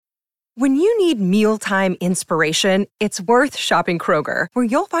When you need mealtime inspiration, it's worth shopping Kroger, where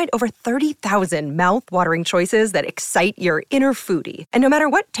you'll find over 30,000 mouth-watering choices that excite your inner foodie. And no matter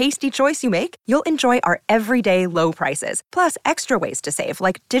what tasty choice you make, you'll enjoy our everyday low prices, plus extra ways to save,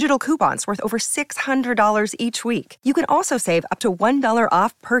 like digital coupons worth over $600 each week. You can also save up to $1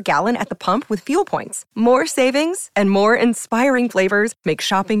 off per gallon at the pump with fuel points. More savings and more inspiring flavors make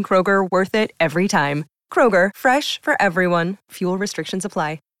shopping Kroger worth it every time. Kroger, fresh for everyone. Fuel restrictions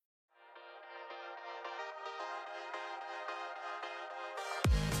apply.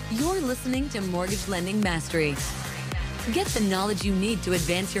 You're listening to Mortgage Lending Mastery. Get the knowledge you need to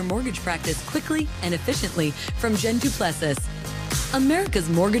advance your mortgage practice quickly and efficiently from Jen Duplessis, America's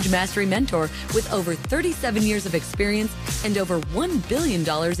Mortgage Mastery mentor with over 37 years of experience and over $1 billion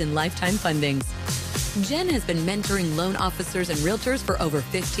in lifetime fundings. Jen has been mentoring loan officers and realtors for over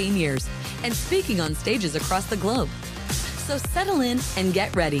 15 years and speaking on stages across the globe. So settle in and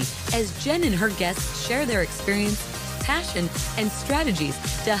get ready as Jen and her guests share their experience, passion, and strategies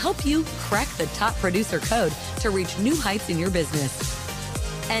to help you crack the top producer code to reach new heights in your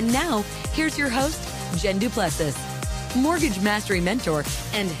business. And now, here's your host, Jen Duplessis, Mortgage Mastery Mentor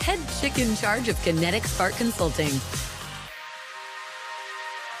and head chick in charge of Kinetic Spark Consulting.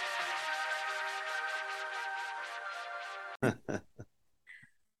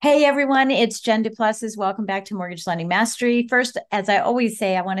 Hey everyone, it's Jen Duplessis. Welcome back to Mortgage Lending Mastery. First, as I always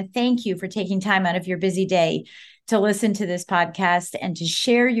say, I want to thank you for taking time out of your busy day to listen to this podcast and to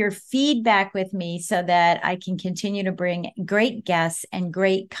share your feedback with me so that I can continue to bring great guests and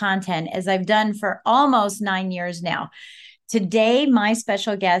great content as I've done for almost 9 years now. Today, my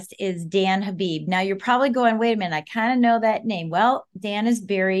special guest is Dan Habib. Now, you're probably going, wait a minute, I kind of know that name. Well, Dan is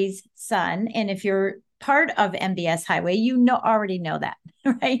Barry's son. And if you're part of MBS Highway, you already know that,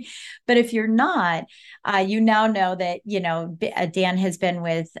 right? But if you're not, you now know that, Dan has been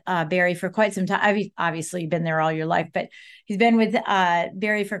with Barry for quite some time. Obviously, you've been there all your life, but he's been with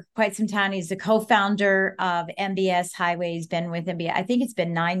Barry for quite some time. He's the co-founder of MBS Highway. He's been with MBS. I think it's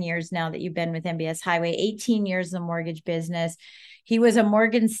been 9 years now that you've been with MBS Highway, 18 years in the mortgage business. He was a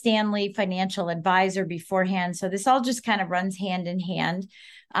Morgan Stanley financial advisor beforehand. So this all just kind of runs hand in hand.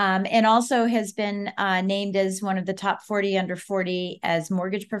 And also has been named as one of the top 40 under 40 as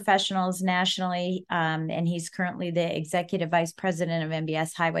mortgage professionals nationally. And he's currently the executive vice president of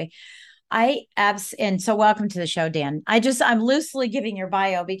MBS Highway. And so welcome to the show, Dan. I'm loosely giving your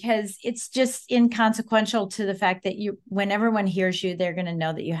bio because it's just inconsequential to the fact that when everyone hears you, they're going to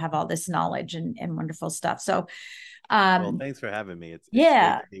know that you have all this knowledge and wonderful stuff. So, well, thanks for having me. It's great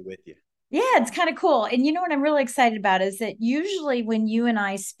to be with you. Yeah, it's kind of cool. And you know what I'm really excited about is that usually when you and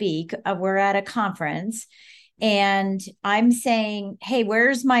I speak, we're at a conference and I'm saying, hey,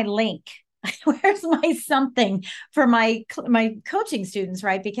 where's my link? Where's my something for my coaching students,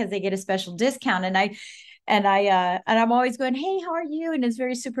 right? Because they get a special discount. And I'm always going, hey, how are you? And it's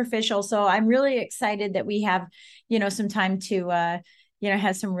very superficial. So I'm really excited that we have, some time to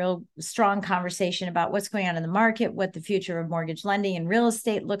have some real strong conversation about what's going on in the market, what the future of mortgage lending and real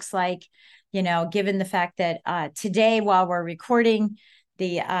estate looks like, given the fact that today, while we're recording,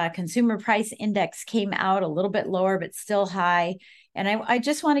 the consumer price index came out a little bit lower, but still high. And I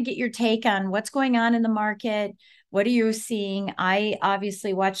just want to get your take on what's going on in the market. What are you seeing? I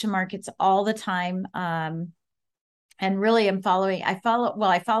obviously watch the markets all the time. And really I follow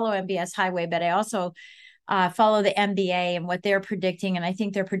MBS Highway, but I also follow the MBA and what they're predicting. And I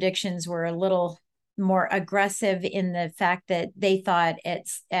think their predictions were a little more aggressive in the fact that they thought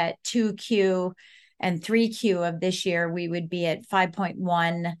it's at 2Q and 3Q of this year, we would be at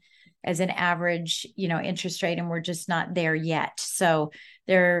 5.1 as an average, interest rate. And we're just not there yet. So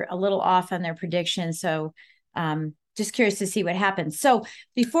they're a little off on their prediction. So just curious to see what happens. So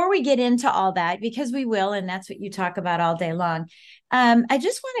before we get into all that, because we will, and that's what you talk about all day long, I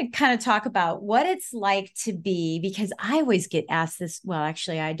just want to kind of talk about what it's like to be, because I always get asked this. Well,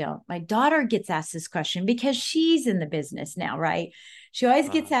 actually, I don't. My daughter gets asked this question because she's in the business now, right? She always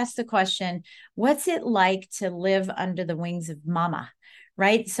gets asked the question, what's it like to live under the wings of mama?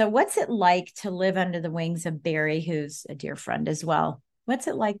 Right? So what's it like to live under the wings of Barry, who's a dear friend as well? What's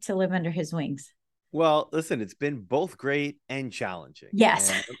it like to live under his wings? Well, listen, it's been both great and challenging.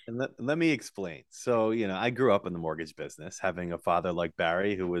 Yes. And let me explain. So, I grew up in the mortgage business, having a father like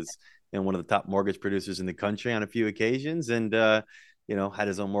Barry, who was one of the top mortgage producers in the country on a few occasions, and, had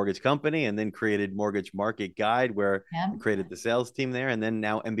his own mortgage company, and then created Mortgage Market Guide, where he created the sales team there, and then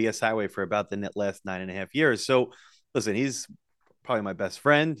now MBS Highway for about the last 9.5 years. So, listen, he's probably my best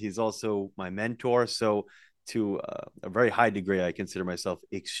friend. He's also my mentor. So, to a very high degree, I consider myself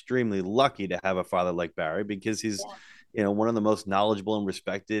extremely lucky to have a father like Barry, because he's one of the most knowledgeable and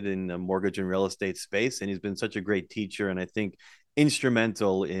respected in the mortgage and real estate space. And he's been such a great teacher, and I think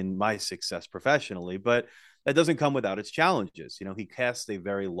instrumental in my success professionally. But that doesn't come without its challenges. He casts a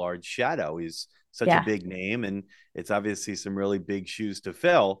very large shadow. He's such a Yeah. big name, and it's obviously some really big shoes to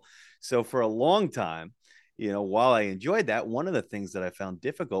fill. So for a long time, while I enjoyed that, one of the things that I found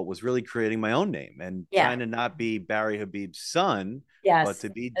difficult was really creating my own name and Yeah. trying to not be Barry Habib's son, but Yes.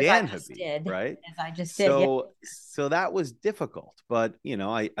 to be As I Dan just Habib, did. right? As I just did. Yeah. So that was difficult, but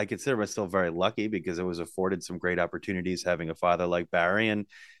I consider myself very lucky because I was afforded some great opportunities having a father like Barry. And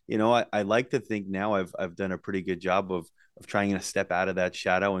I like to think now I've done a pretty good job of trying to step out of that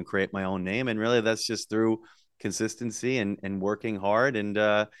shadow and create my own name. And really that's just through consistency and working hard and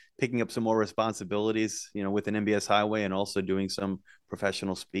picking up some more responsibilities, with an MBS Highway, and also doing some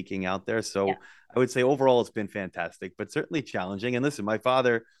professional speaking out there. So Yeah. I would say overall it's been fantastic, but certainly challenging. And listen, my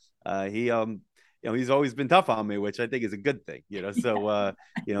father, he he's always been tough on me, which I think is a good thing. So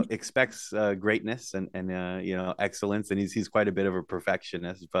expects greatness and excellence, and he's quite a bit of a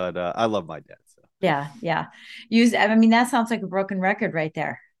perfectionist. But I love my dad. So Yeah. Yeah. I mean, that sounds like a broken record right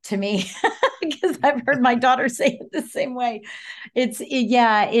there to me. Because I've heard my daughter say it the same way.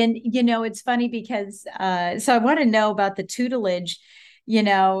 Yeah. And, it's funny because, so I want to know about the tutelage,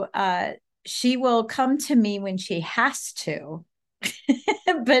 she will come to me when she has to,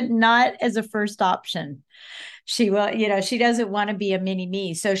 but not as a first option. She will, she doesn't want to be a mini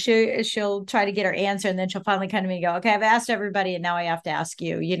me. So she'll try to get her answer, and then she'll finally come to me and go, okay, I've asked everybody and now I have to ask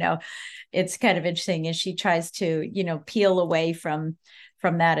you. It's kind of interesting as she tries to, peel away from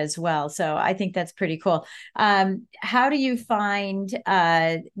that as well. So I think that's pretty cool. How do you find,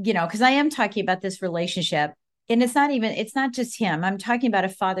 because I am talking about this relationship, and it's not just him. I'm talking about a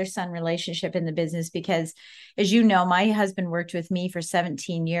father-son relationship in the business because, as you know, my husband worked with me for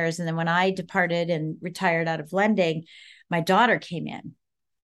 17 years. And then when I departed and retired out of lending, my daughter came in,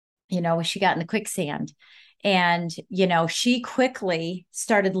 she got in the quicksand. And, she quickly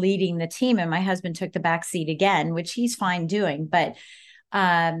started leading the team, and my husband took the back seat again, which he's fine doing. But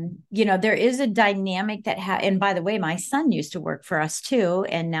there is a dynamic and by the way, my son used to work for us too.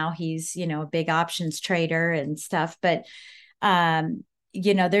 And now he's, a big options trader and stuff. But,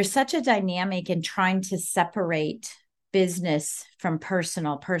 there's such a dynamic in trying to separate business from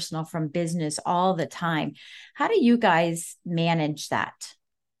personal from business all the time. How do you guys manage that?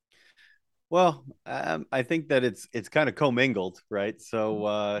 Well, I think that it's kind of commingled, right?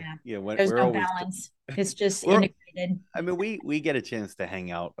 So There's we're no always balance. It's just we're integrated. I mean, we get a chance to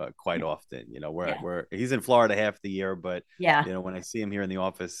hang out quite often. Yeah. We're he's in Florida half the year, but Yeah. when I see him here in the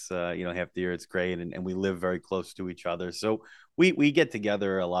office, half the year, it's great, and we live very close to each other, so we get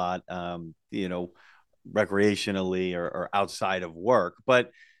together a lot, recreationally or outside of work,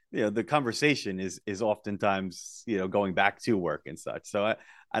 but the conversation is oftentimes going back to work and such. So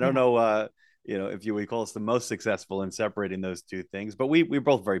I don't Yeah. know. If you would call us the most successful in separating those two things, but we're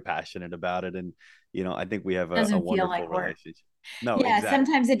both very passionate about it. And, I think we have a Doesn't feel wonderful like work. relationship. No, Yeah, exactly.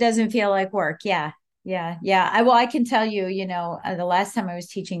 sometimes it doesn't feel like work. Yeah. Yeah. Yeah. I can tell you, the last time I was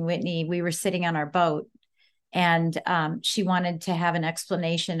teaching Whitney, we were sitting on our boat, and she wanted to have an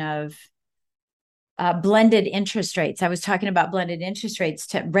explanation of blended interest rates. I was talking about blended interest rates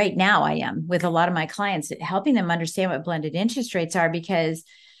right now. I am with a lot of my clients, helping them understand what blended interest rates are, because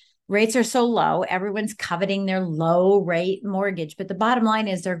rates are so low. Everyone's coveting their low rate mortgage. But the bottom line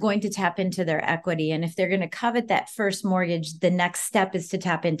is they're going to tap into their equity. And if they're going to covet that first mortgage, the next step is to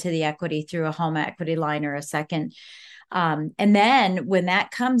tap into the equity through a home equity line or a second. And then when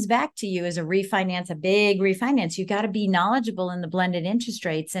that comes back to you as a refinance, a big refinance, you got to be knowledgeable in the blended interest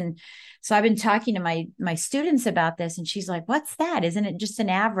rates. And so I've been talking to my students about this, and she's like, what's that? Isn't it just an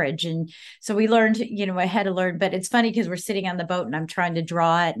average? And so we learned, I had to learn, but it's funny because we're sitting on the boat and I'm trying to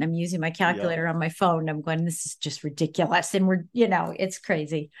draw it and I'm using my calculator on my phone. I'm going, this is just ridiculous. And it's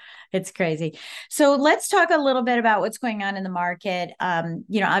crazy. It's crazy. So let's talk a little bit about what's going on in the market.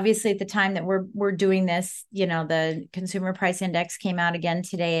 Obviously at the time that we're doing this, the consumer price index came out again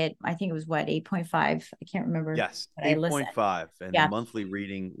today at, I think it was 8.5. I can't remember. Yes, 8.5, and the monthly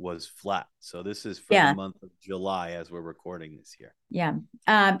reading was flat. So this is for the month of July as we're recording this here. Yeah.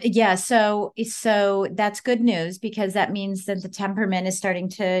 So that's good news, because that means that the temperament is starting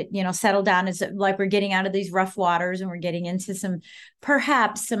to, settle down. It's like we're getting out of these rough waters and we're getting into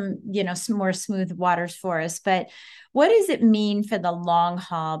perhaps some more smooth waters for us. But what does it mean for the long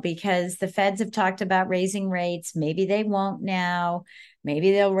haul? Because the feds have talked about raising rates. Maybe they won't now.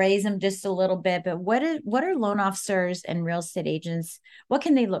 Maybe they'll raise them just a little bit. But what are loan officers and real estate agents? What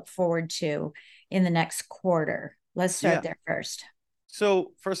can they look forward to in the next quarter? Let's start there first.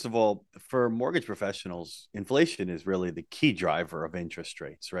 So, first of all, for mortgage professionals, inflation is really the key driver of interest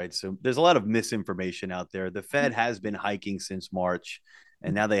rates, right? So, there's a lot of misinformation out there. The Fed has been hiking since March,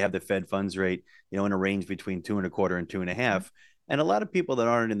 and now they have the Fed funds rate, in a range between 2.25 and 2.5. And a lot of people that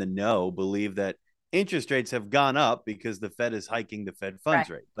aren't in the know believe that interest rates have gone up because the Fed is hiking the Fed funds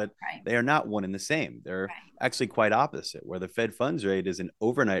rate, but they are not one and the same. They're actually quite opposite, where the Fed funds rate is an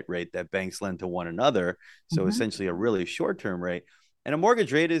overnight rate that banks lend to one another. So, essentially, a really short term rate. And a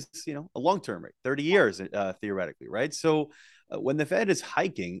mortgage rate is, a long-term rate, 30 years, theoretically, right? So when the Fed is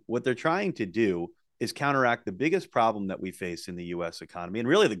hiking, what they're trying to do is counteract the biggest problem that we face in the U.S. economy and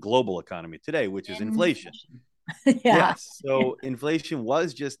really the global economy today, which is inflation. Yes. So inflation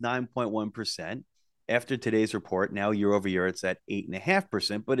was just 9.1%. After today's report, now year over year, it's at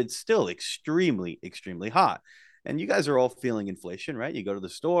 8.5%, but it's still extremely, extremely hot. And you guys are all feeling inflation, right? You go to the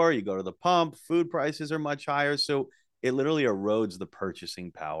store, you go to the pump, food prices are much higher. So it literally erodes the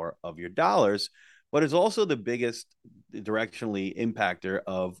purchasing power of your dollars, but it's also the biggest directionally impactor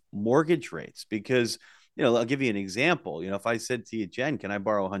of mortgage rates because, I'll give you an example. If I said to you, Jen, can I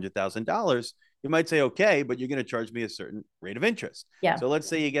borrow $100,000? You might say, okay, but you're going to charge me a certain rate of interest. Yeah. So let's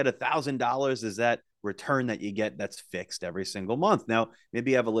say you get $1,000. Is that return that you get that's fixed every single month? Now, maybe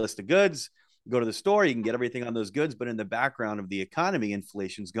you have a list of goods, you go to the store, you can get everything on those goods, but in the background of the economy,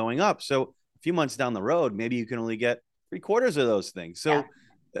 inflation's going up. So a few months down the road, maybe you can only get 3/4 of those things. So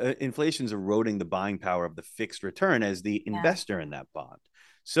inflation's eroding the buying power of the fixed return as the investor in that bond.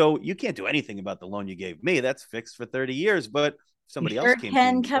 So you can't do anything about the loan you gave me. That's fixed for 30 years. But if somebody else came to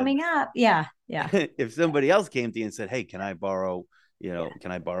you coming up. Yeah. If somebody else came to you and said, hey, can I borrow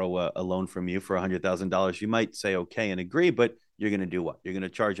a loan from you for $100,000? You might say, okay, and agree, but you're going to do what? You're going to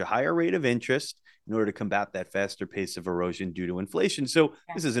charge a higher rate of interest in order to combat that faster pace of erosion due to inflation. So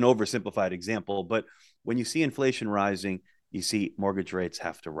this is an oversimplified example, but when you see inflation rising, you see mortgage rates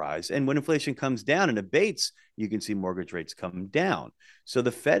have to rise. And when inflation comes down and abates, you can see mortgage rates come down. So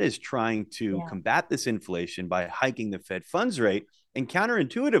the Fed is trying to combat this inflation by hiking the Fed funds rate. And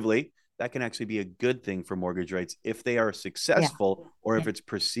counterintuitively, that can actually be a good thing for mortgage rates if they are successful or if it's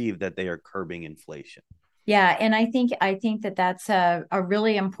perceived that they are curbing inflation. Yeah. And I think that that's a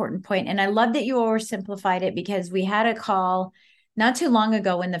really important point. And I love that you oversimplified it because we had a call not too long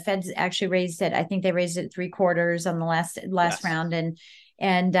ago when the Feds actually raised it. I think they raised it 3/4 on the last round.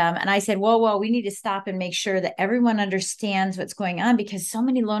 And I said, whoa, we need to stop and make sure that everyone understands what's going on because so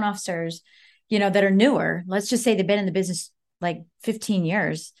many loan officers, that are newer, let's just say they've been in the business like 15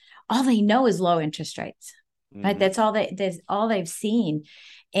 years, all they know is low interest rates, right? That's all they've seen.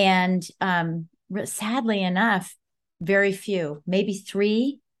 And sadly enough, very few, maybe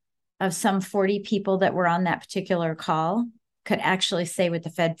 3 of some 40 people that were on that particular call could actually say what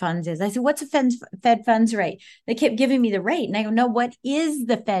the Fed funds is. I said, what's a Fed funds rate? They kept giving me the rate. And I go, no, what is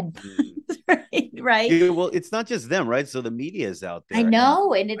the Fed funds rate? Right. Yeah, well, it's not just them, right? So the media is out there. I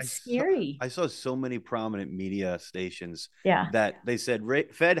know. And it's scary. I saw so many prominent media stations that they said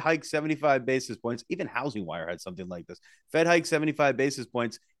Fed hike 75 basis points. Even Housing Wire had something like this. Fed hike 75 basis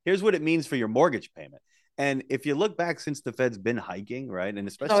points. Here's what it means for your mortgage payment. And if you look back since the Fed's been hiking, right? And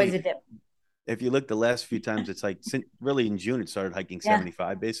especially always a dip. If you look the last few times, it's like really in June, it started hiking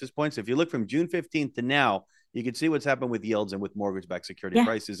 75 basis points. If you look from June 15th to now, you can see what's happened with yields and with mortgage-backed security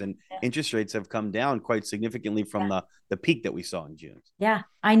prices, and interest rates have come down quite significantly from the peak that we saw in June. Yeah,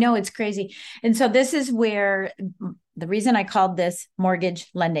 I know, it's crazy. And so this is where the reason I called this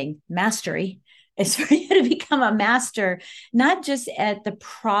mortgage lending mastery is for you to become a master, not just at the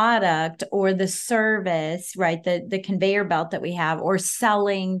product or the service, right? The conveyor belt that we have, or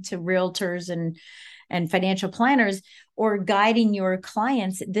selling to realtors and financial planners, or guiding your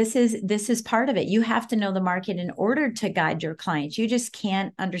clients. This is part of it. You have to know the market in order to guide your clients. You just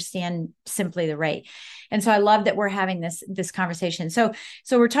can't understand simply the rate. And so I love that we're having this conversation. So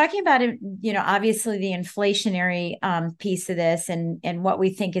we're talking about it, obviously the inflationary piece of this and what we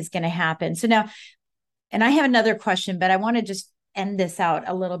think is going to happen. So now, and I have another question, but I want to just end this out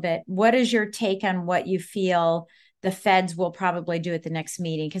a little bit. What is your take on what you feel the Feds will probably do at the next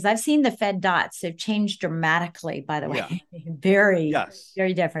meeting? Because I've seen the Fed dots. They've changed dramatically, by the way. Very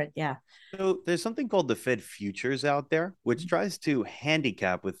different. Yeah. So there's something called the Fed futures out there, which tries to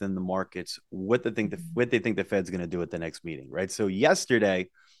handicap within the markets what they think the Fed's going to do at the next meeting, right? So yesterday,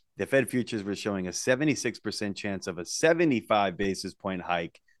 the Fed futures were showing a 76% chance of a 75 basis point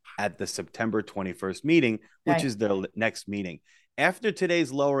hike at the September 21st meeting, which is their next meeting. After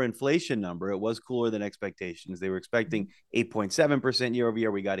today's lower inflation number, it was cooler than expectations. They were expecting 8.7% year over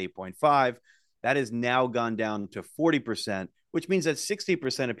year. We got 8.5. That has now gone down to 40%, which means that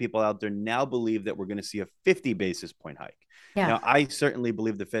 60% of people out there now believe that we're going to see a 50 basis point hike. Yeah. Now, I certainly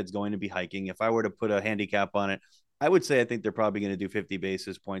believe the Fed's going to be hiking. If I were to put a handicap on it, I would say I think they're probably going to do 50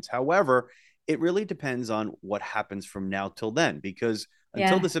 basis points. However, it really depends on what happens from now till then, because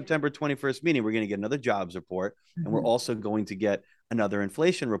until the September 21st meeting, we're going to get another jobs report, and we're also going to get another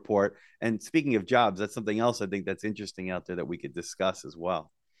inflation report. And speaking of jobs, that's something else I think that's interesting out there that we could discuss as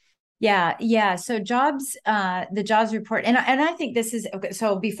well. Yeah. So jobs, the jobs report, and I think this is okay.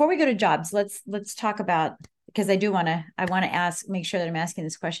 So before we go to jobs, let's talk about, because I want to ask, make sure that I'm asking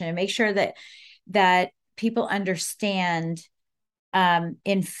this question and make sure that people understand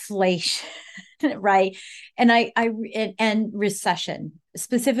inflation, right? And recession,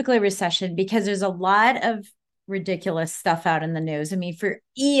 specifically recession, because there's a lot of ridiculous stuff out in the news. I mean, for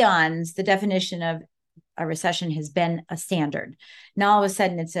eons, the definition of a recession has been a standard. Now all of a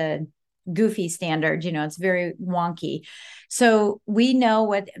sudden it's a goofy standard, it's very wonky. So we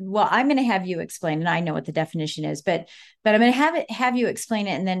know I'm going to have you explain, and I know what the definition is, but I'm going to have you explain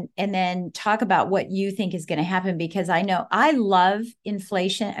it and then talk about what you think is going to happen, because I know I love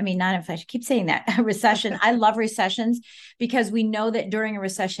inflation. I mean, not inflation, I keep saying that, recession. I love recessions because we know that during a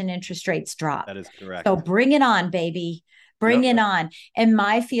recession, interest rates drop. That is correct. So bring it on, baby. Bring it on. And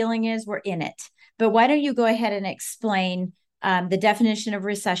my feeling is we're in it. But why don't you go ahead and explain the definition of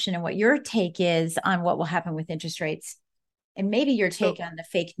recession and what your take is on what will happen with interest rates, and maybe your take on the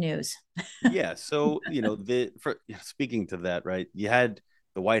fake news. Yeah. So, speaking to that, right, you had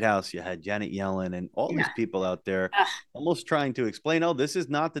the White House, you had Janet Yellen and all these people out there almost trying to explain, oh, this is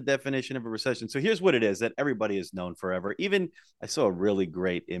not the definition of a recession. So here's what it is that everybody has known forever. Even I saw a really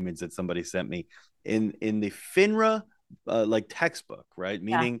great image that somebody sent me in the FINRA textbook, right?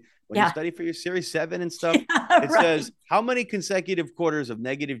 Meaning when you study for your Series 7 and stuff, it says how many consecutive quarters of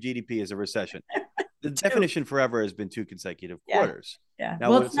negative GDP is a recession. The definition forever has been 2 consecutive quarters. Yeah.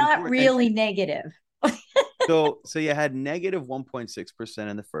 Now, well, it's not really negative. So you had negative 1.6%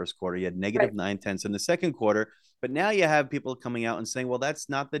 in the first quarter. You had negative 0.9 in the second quarter. But now you have people coming out and saying, well, that's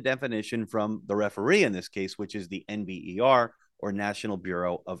not the definition from the referee in this case, which is the NBER, or National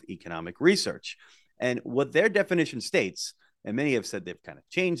Bureau of Economic Research. And what their definition states, and many have said they've kind of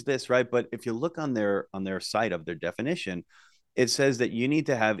changed this, right? But if you look on their site of their definition, it says that you need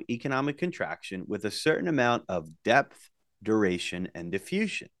to have economic contraction with a certain amount of depth, duration, and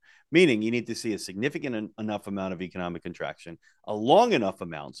diffusion. Meaning you need to see a significant enough amount of economic contraction, a long enough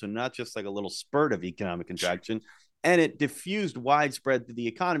amount, so not just like a little spurt of economic contraction, and it diffused widespread through the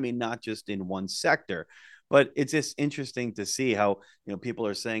economy, not just in one sector. But it's just interesting to see how, people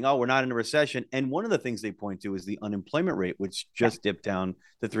are saying, oh, we're not in a recession. And one of the things they point to is the unemployment rate, which just dipped down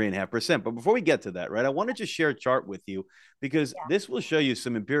to 3.5%. But before we get to that, right, I want to just share a chart with you, because this will show you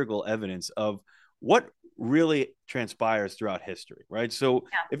some empirical evidence of what really transpires throughout history, right? So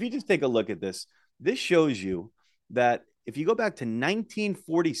if you just take a look at this, this shows you that if you go back to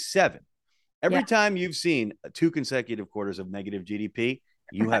 1947, every time you've seen 2 consecutive quarters of negative GDP,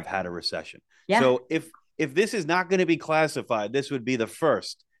 you have had a recession. So if this is not going to be classified, this would be the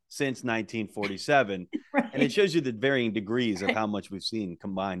first since 1947. And it shows you the varying degrees of how much we've seen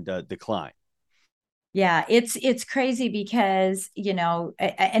combined decline. Yeah, it's crazy because,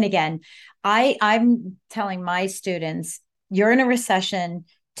 and again, I'm telling my students, you're in a recession,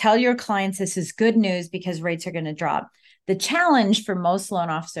 tell your clients this is good news because rates are going to drop. The challenge for most loan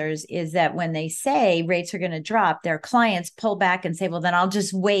officers is that when they say rates are going to drop, their clients pull back and say, well, then I'll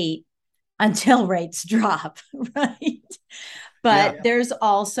just wait until rates drop, right? But there's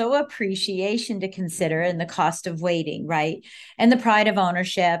also appreciation to consider and the cost of waiting, right? And the pride of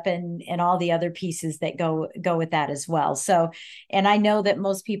ownership and all the other pieces that go with that as well. So, and I know that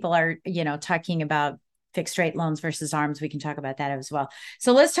most people are, talking about fixed rate loans versus ARMs. We can talk about that as well.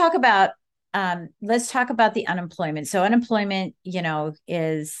 So let's talk about the unemployment. So unemployment,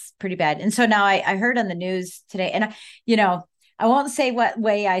 is pretty bad. And so now I heard on the news today, and I won't say what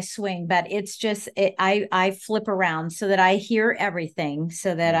way I swing, but it's just, I flip around so that I hear everything,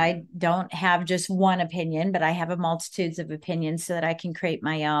 so that I don't have just one opinion, but I have a multitudes of opinions so that I can create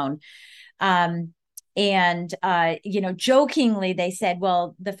my own. Jokingly, they said,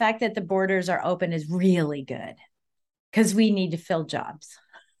 well, the fact that the borders are open is really good because we need to fill jobs.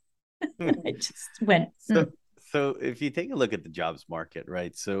 I just went. So if you take a look at the jobs market,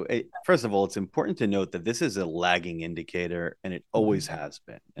 right? So first of all, it's important to note that this is a lagging indicator, and it always has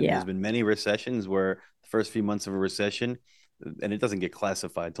been. And there's been many recessions where the first few months of a recession, and it doesn't get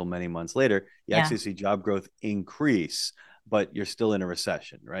classified till many months later, you actually see job growth increase, but you're still in a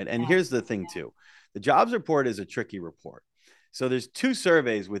recession, right? And here's the thing too. The jobs report is a tricky report. So there's 2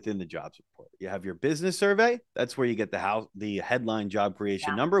 surveys within the jobs report. You have your business survey. That's where you get the headline job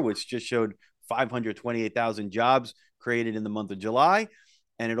creation number, which just showed 528,000 jobs created in the month of July.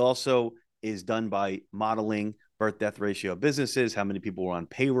 And it also is done by modeling birth death ratio of businesses, how many people were on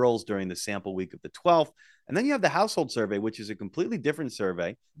payrolls during the sample week of the 12th. And then you have the household survey, which is a completely different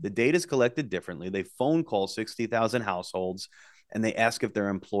survey. The data is collected differently. They phone call 60,000 households and they ask if they're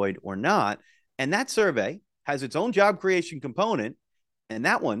employed or not. And that survey has its own job creation component. And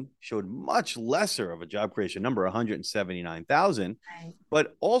that one showed much lesser of a job creation number, 179,000. Right.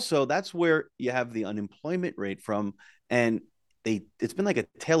 But also that's where you have the unemployment rate from. And it's been like a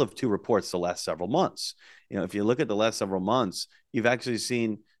tale of two reports the last several months. If you look at the last several months, you've actually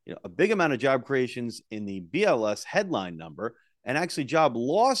seen a big amount of job creations in the BLS headline number and actually job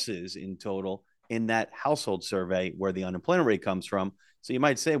losses in total in that household survey where the unemployment rate comes from. So you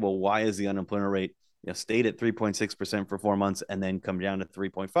might say, well, why is the unemployment rate stayed at 3.6% for 4 months and then come down to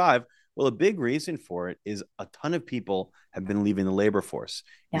 3.5? Well, a big reason for it is a ton of people have been leaving the labor force.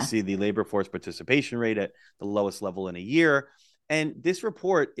 You see the labor force participation rate at the lowest level in a year. And this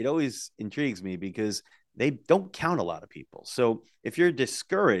report, it always intrigues me because they don't count a lot of people. So if you're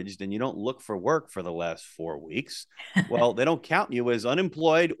discouraged and you don't look for work for the last 4 weeks, well, they don't count you as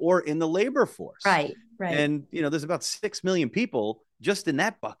unemployed or in the labor force. Right. And, there's about 6 million people just in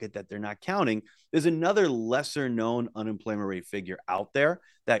that bucket that they're not counting. There's another lesser known unemployment rate figure out there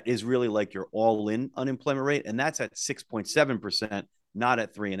that is really like your all-in unemployment rate. And that's at 6.7%, not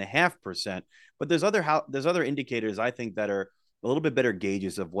at 3.5%. But there's other indicators I think that are a little bit better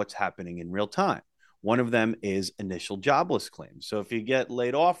gauges of what's happening in real time. One of them is initial jobless claims. So if you get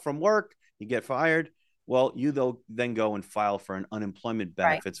laid off from work, you get fired, well, you then go and file for an unemployment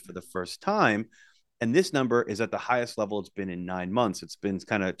benefits for the first time. And this number is at the highest level it's been in 9 months. It's been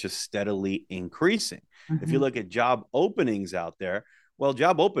kind of just steadily increasing. Mm-hmm. If you look at job openings out there, well,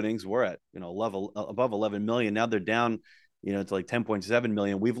 job openings were at, level above 11 million. Now they're down, to like 10.7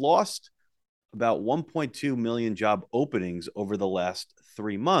 million. We've lost about 1.2 million job openings over the last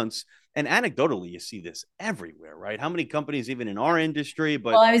 3 months. And anecdotally, you see this everywhere, right? How many companies, even in our industry,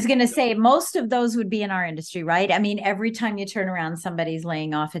 but well, I was going to say most of those would be in our industry, right? I mean, every time you turn around, somebody's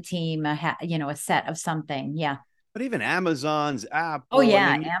laying off a team, a set of something. Yeah. But even Amazon's, Apple,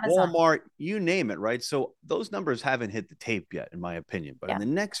 Amazon. Walmart, you name it, right? So those numbers haven't hit the tape yet, in my opinion. But in the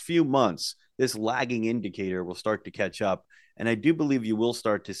next few months, this lagging indicator will start to catch up. And I do believe you will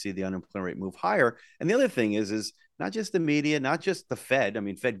start to see the unemployment rate move higher. And the other thing is not just the media, not just the Fed. I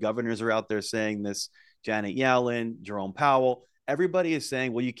mean, Fed governors are out there saying this, Janet Yellen, Jerome Powell. Everybody is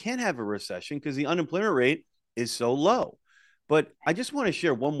saying, well, you can't have a recession because the unemployment rate is so low. But I just want to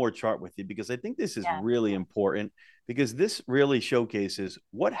share one more chart with you because I think this is really important because this really showcases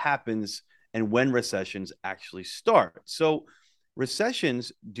what happens and when recessions actually start. So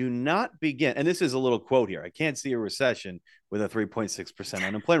recessions do not begin, and this is a little quote here. I can't see a recession with a 3.6%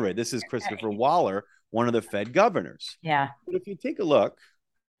 unemployment rate. This is Christopher Waller, one of the Fed governors. Yeah. But if you take a look,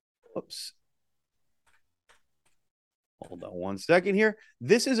 hold on one second here.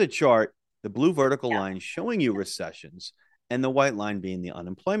 This is a chart, the blue vertical line showing you recessions and the white line being the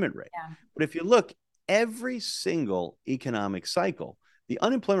unemployment rate. Yeah. But if you look, every single economic cycle, the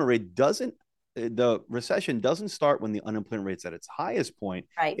unemployment rate the recession doesn't start when the unemployment rate's at its highest point.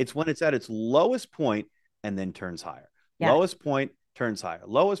 Right. It's when it's at its lowest point and then turns higher. Yeah. Lowest point turns higher.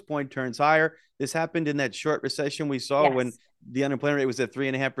 Lowest point turns higher. This happened in that short recession we saw when the unemployment rate was at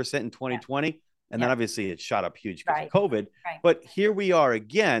 3.5% in 2020. Yeah. And then obviously it shot up huge because of COVID. Right. But here we are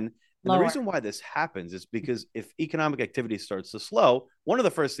again. And the reason why this happens is because if economic activity starts to slow, one of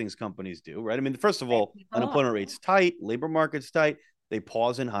the first things companies do, right? I mean, first of all, unemployment rate's tight, labor market's tight. They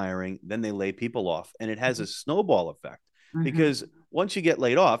pause in hiring, then they lay people off. And it has a snowball effect because once you get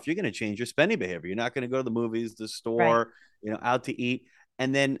laid off, you're going to change your spending behavior. You're not going to go to the movies, the store, out to eat.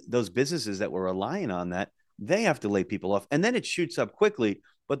 And then those businesses that were relying on that, they have to lay people off. And then it shoots up quickly.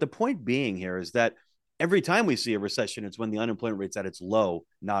 But the point being here is that every time we see a recession, it's when the unemployment rate's at its low,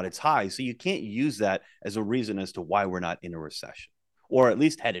 not its high. So you can't use that as a reason as to why we're not in a recession or at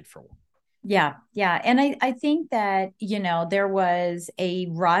least headed for one. Yeah. Yeah. And I think that, there was a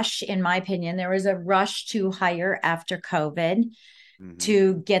rush, in my opinion, there was a rush to hire after COVID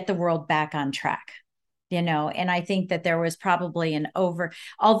to get the world back on track, and I think that there was probably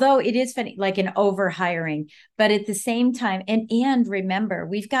although it is funny, like an over hiring, but at the same time, and remember,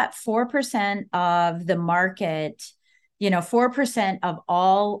 we've got 4% of the market, 4% of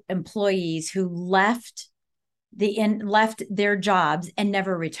all employees who left their jobs and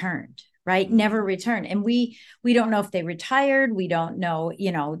never returned. Right. Never returned. And we don't know if they retired. We don't know,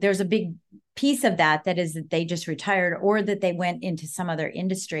 there's a big piece of that is that they just retired or that they went into some other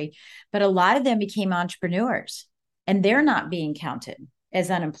industry. But a lot of them became entrepreneurs, and they're not being counted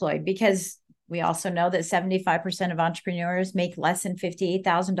as unemployed, because we also know that 75% of entrepreneurs make less than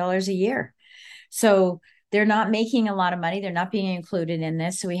 $58,000 a year. So they're not making a lot of money. They're not being included in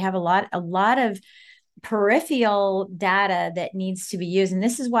this. So we have a lot of peripheral data that needs to be used. And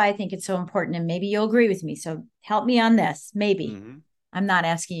this is why I think it's so important. And maybe you'll agree with me. So help me on this. Maybe. Mm-hmm. I'm not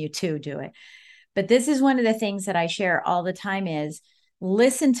asking you to do it. But this is one of the things that I share all the time is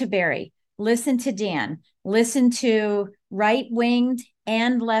listen to Barry, listen to Dan, listen to right-winged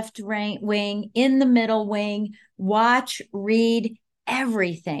and left-wing, in the middle wing, watch, read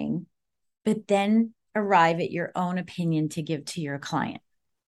everything, but then arrive at your own opinion to give to your client.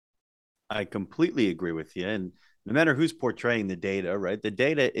 I completely agree with you. And no matter who's portraying the data, right? The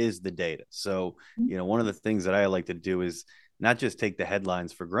data is the data. So, one of the things that I like to do is not just take the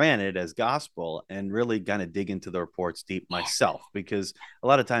headlines for granted as gospel and really kind of dig into the reports deep myself, because a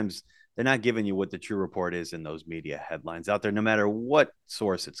lot of times they're not giving you what the true report is in those media headlines out there, no matter what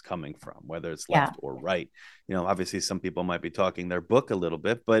source it's coming from, whether it's left or right. Obviously some people might be talking their book a little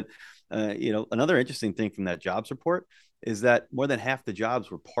bit, but another interesting thing from that jobs report is that more than half the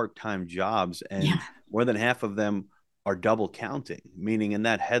jobs were part-time jobs, and more than half of them are double counting, meaning in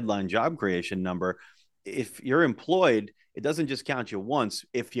that headline job creation number, if you're employed, it doesn't just count you once.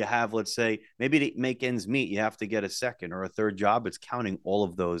 If you have, let's say, maybe to make ends meet, you have to get a second or a third job, it's counting all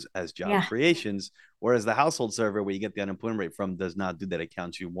of those as job creations. Whereas the household survey, where you get the unemployment rate from, does not do that. It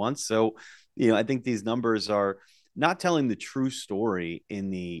counts you once. So, I think these numbers are not telling the true story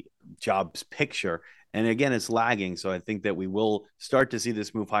in the jobs picture. And again, it's lagging. So I think that we will start to see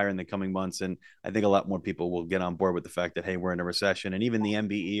this move higher in the coming months. And I think a lot more people will get on board with the fact that, hey, we're in a recession. And even the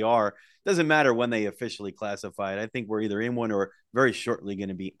NBER, doesn't matter when they officially classify it. I think we're either in one or very shortly going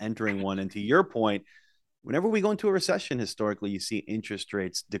to be entering one. And to your point, whenever we go into a recession, historically, you see interest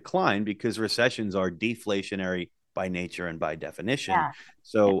rates decline because recessions are deflationary by nature and by definition.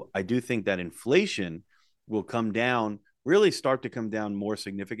 So I do think that inflation will come down, really start to come down more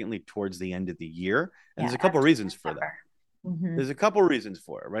significantly towards the end of the year. And there's a couple of reasons for that. There's a couple of reasons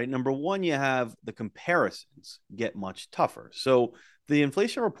for it, right? Number one, you have the comparisons get much tougher. So the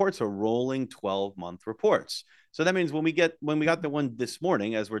inflation reports are rolling 12-month reports. So that means when we got the one this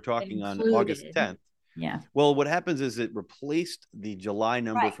morning, as we're talking on August 10th, well, what happens is it replaced the July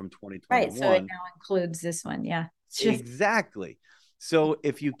number from 2021. Right. So it now includes this one. Exactly. So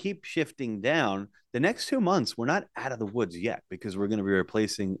if you keep shifting down, the next 2 months, we're not out of the woods yet, because we're going to be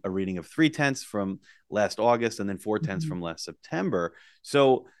replacing a reading of 0.3 from last August and then 0.4 from last September.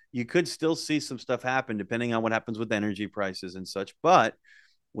 So you could still see some stuff happen depending on what happens with energy prices and such. But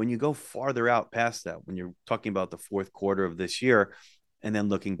when you go farther out past that, when you're talking about the fourth quarter of this year, and then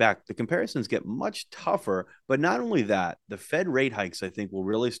looking back, the comparisons get much tougher. But not only that, the Fed rate hikes, I think, will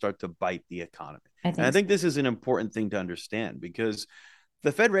really start to bite the economy. I think this is an important thing to understand, because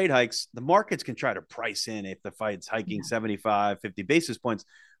the Fed rate hikes, the markets can try to price in if the Fed's hiking 75, 50 basis points.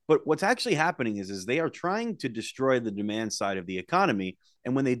 But what's actually happening is they are trying to destroy the demand side of the economy.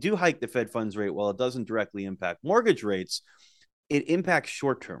 And when they do hike the Fed funds rate, while it doesn't directly impact mortgage rates, it impacts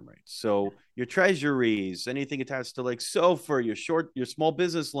short-term rates. So your treasuries, anything attached to like SOFR, your small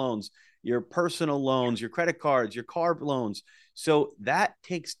business loans, your personal loans, your credit cards, your car loans. So that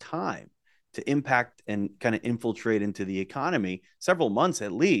takes time to impact and kind of infiltrate into the economy, several months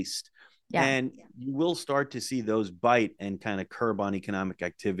at least. And you will start to see those bite and kind of curb on economic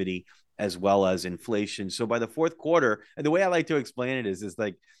activity as well as inflation. So by the fourth quarter, and the way I like to explain it is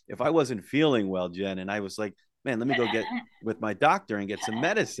like, if I wasn't feeling well, Jen, and I was like, man, let me go get with my doctor and get some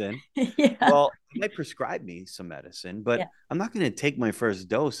medicine. Well, he might prescribe me some medicine, but I'm not going to take my first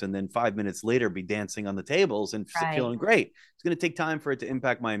dose and then 5 minutes later be dancing on the tables and feeling great. It's going to take time for it to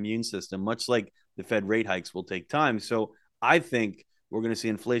impact my immune system, much like the Fed rate hikes will take time. So I think we're going to see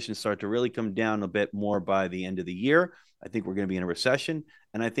inflation start to really come down a bit more by the end of the year. I think we're going to be in a recession,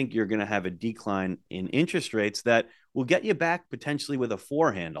 and I think you're going to have a decline in interest rates that will get you back potentially with a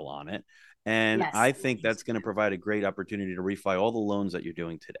 4 handle on it. And I think that's going to provide a great opportunity to refi all the loans that you're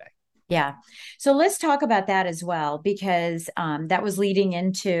doing today. Yeah. So let's talk about that as well, because that was leading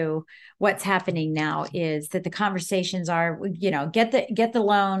into what's happening now, is that the conversations are, get the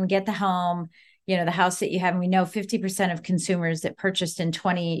loan, get the home, the house that you have. And we know 50% of consumers that purchased in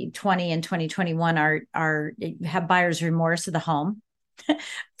 2020 and 2021 have buyer's remorse of the home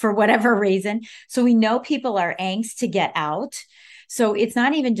for whatever reason. So we know people are anxious to get out. So it's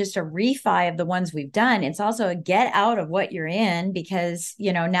not even just a refi of the ones we've done. It's also a get out of what you're in, because,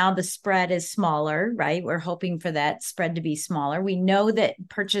 now the spread is smaller, right? We're hoping for that spread to be smaller. We know that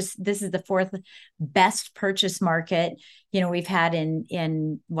this is the fourth best purchase market, we've had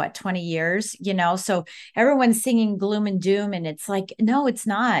in what, 20 years, so everyone's singing gloom and doom, and it's like, no, it's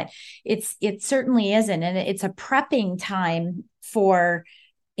not. It certainly isn't. And it's a prepping time for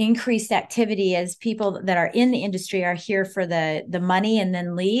increased activity, as people that are in the industry are here for the money and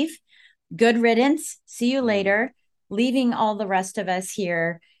then leave. Good riddance. See you later. Leaving all the rest of us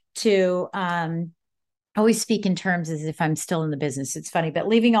here to always speak in terms as if I'm still in the business. It's funny, but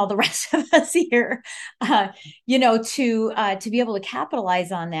leaving all the rest of us here, to be able to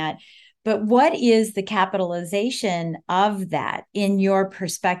capitalize on that. But what is the capitalization of that in your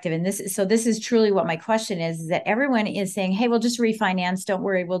perspective? And this is truly what my question is that everyone is saying, hey, we'll just refinance. Don't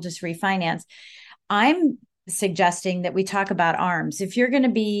worry, we'll just refinance. I'm suggesting that we talk about ARMs. If you're going to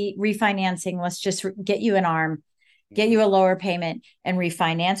be refinancing, let's just get you an ARM, get you a lower payment and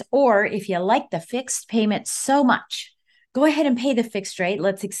refinance. Or if you like the fixed payment so much, go ahead and pay the fixed rate.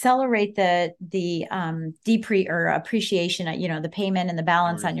 Let's accelerate the appreciation, the payment and the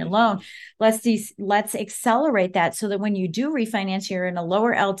balance on your loan. Let's accelerate that so that when you do refinance, you're in a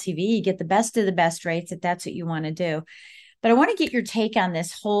lower LTV, you get the best of the best rates, if that's what you want to do. But I want to get your take on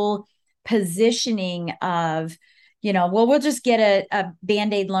this whole positioning of, we'll just get a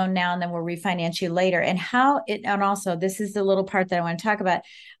Band-Aid loan now and then we'll refinance you later. And also this is the little part that I want to talk about.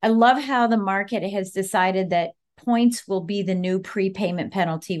 I love how the market has decided that points will be the new prepayment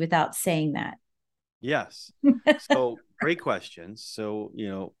penalty without saying that. Yes. So great questions. So,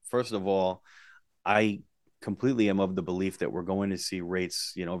 first of all, I completely am of the belief that we're going to see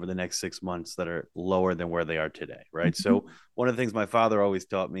rates, over the next 6 months that are lower than where they are today. Right. Mm-hmm. So one of the things my father always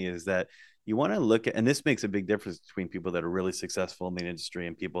taught me is that you want to look at, and this makes a big difference between people that are really successful in the industry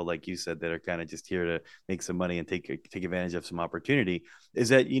and people, like you said, that are kind of just here to make some money and take advantage of some opportunity, is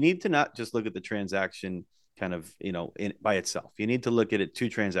that you need to not just look at the transaction kind of, by itself. You need to look at it 2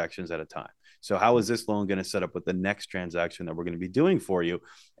 transactions at a time. So how is this loan going to set up with the next transaction that we're going to be doing for you?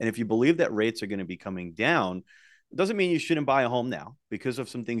 And if you believe that rates are going to be coming down, it doesn't mean you shouldn't buy a home now because of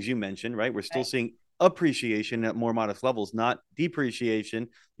some things you mentioned, right? We're still seeing appreciation at more modest levels, not depreciation.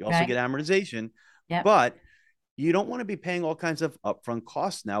 You also get amortization, but you don't want to be paying all kinds of upfront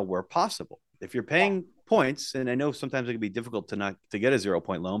costs now where possible. If you're paying points, and I know sometimes it can be difficult to get a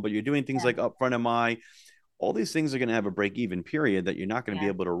 0-point loan, but you're doing things like upfront MI, all these things are going to have a break-even period that you're not going to be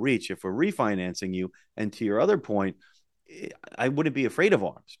able to reach if we're refinancing you. And to your other point, I wouldn't be afraid of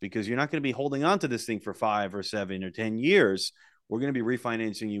ARMs because you're not going to be holding on to this thing for 5 or 7 or 10 years. We're going to be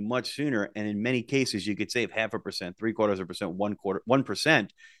refinancing you much sooner. And in many cases, you could save 0.5%, 0.75%, 1%.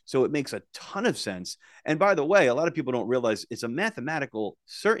 So it makes a ton of sense. And by the way, a lot of people don't realize it's a mathematical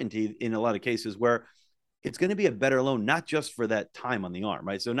certainty in a lot of cases where it's going to be a better loan, not just for that time on the ARM,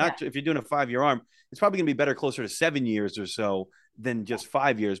 right? So if you're doing a 5-year ARM, it's probably going to be better closer to 7 years or so than just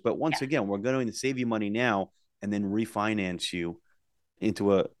 5 years. But once again, we're going to save you money now and then refinance you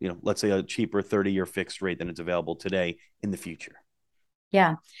into a, let's say a cheaper 30-year fixed rate than it's available today in the future.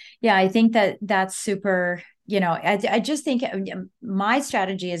 Yeah. Yeah. I think that's super, I just think my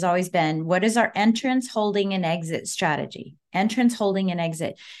strategy has always been, what is our entrance, holding, and exit strategy? Entrance, holding, and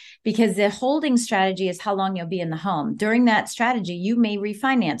exit. Because the holding strategy is how long you'll be in the home. During that strategy, you may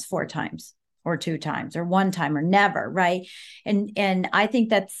refinance 4 times or 2 times or 1 time or never, right? And I think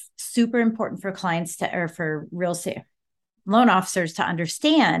that's super important for clients or for real estate loan officers to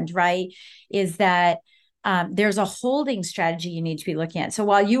understand, right? Is that there's a holding strategy you need to be looking at. So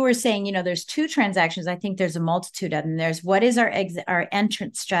while you were saying, there's 2 transactions, I think there's a multitude of them. There's what is our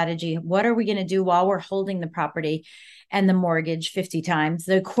entrance strategy? What are we going to do while we're holding the property and the mortgage 50 times?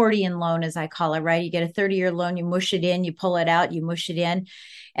 The accordion loan, as I call it, right? You get a 30-year loan, you mush it in, you pull it out, you mush it in.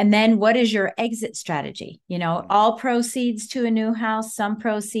 And then what is your exit strategy? All proceeds to a new house, some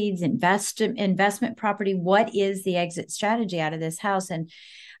proceeds, investment property. What is the exit strategy out of this house? And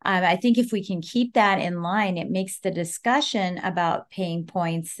I think if we can keep that in line, it makes the discussion about paying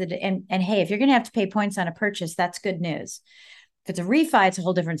points and hey, if you're going to have to pay points on a purchase, that's good news. If it's a refi, it's a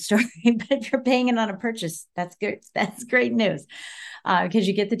whole different story. But if you're paying it on a purchase, that's good. That's great news because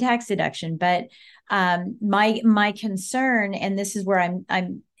you get the tax deduction. But my concern, and this is where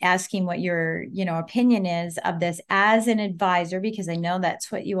I'm asking what your opinion is of this as an advisor, because I know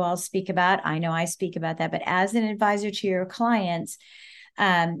that's what you all speak about. I know I speak about that, but as an advisor to your clients,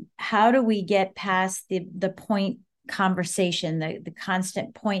 how do we get past the point conversation, the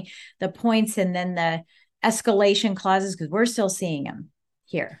constant point, the points, and then the escalation clauses, because we're still seeing them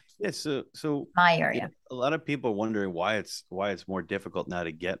here. Yeah, so My you know, area. a lot of people are wondering why it's more difficult now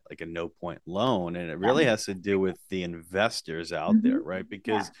to get like a no point loan, and it Yeah. really has to do with the investors out there, Mhm. right? Yeah.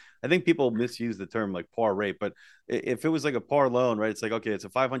 Because I think people misuse the term like par rate, but if it was like a par loan, right, it's like okay, it's a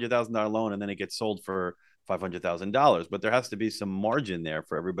 $500,000 loan, and then it gets sold for $500,000, but there has to be some margin there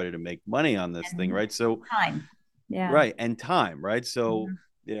for everybody to make money on this thing, And right? So time. Yeah. right, and time, right? So, Mhm.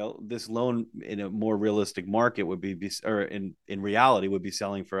 this loan in a more realistic market would be or in reality would be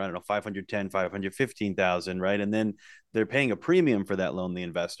selling for, I don't know, 510, 515,000, right? And then they're paying a premium for that loan, the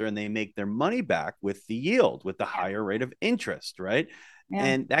investor, and they make their money back with the yield, with the Yeah. higher rate of interest, right? Yeah.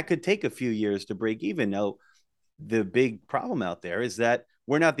 And that could take a few years to break even. Now, the big problem out there is that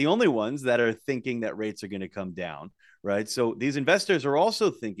we're not the only ones that are thinking that rates are going to come down, right? So these investors are also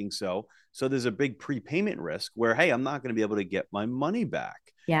thinking so. So there's a big prepayment risk where, hey, I'm not going to be able to get my money back.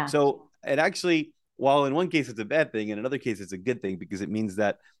 Yeah. So it actually, while in one case it's a bad thing, in another case it's a good thing because it means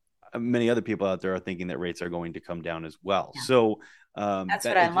that many other people out there are thinking that rates are going to come down as well. Yeah. So That's what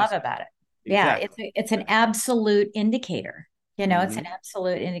that I it love just about it. Yeah, exactly. it's an absolute indicator. It's an Mm-hmm.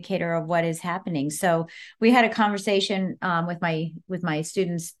 absolute indicator of what is happening. So we had a conversation with my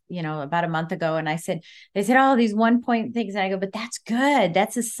students, about a month ago, and they said, "Oh, these 1 point things," and I go, "But that's good.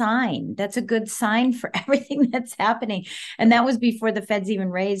 That's a sign. That's a good sign for everything that's happening." And that was before the Feds even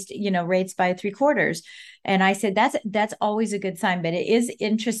raised, rates by 3/4. And I said, that's always a good sign. But it is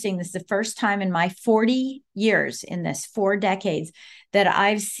interesting. This is the first time in my 40 years, in this 4 decades, that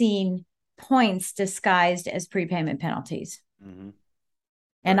I've seen points disguised as prepayment penalties. Mm-hmm.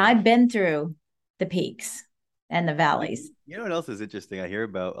 And Very I've interesting. been through the peaks and the You, valleys. you know what else is interesting? I hear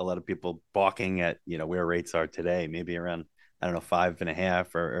about a lot of people balking at, where rates are today, maybe around, I don't know,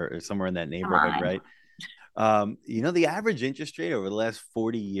 5.5 or somewhere in that Come neighborhood, on. right? The average interest rate over the last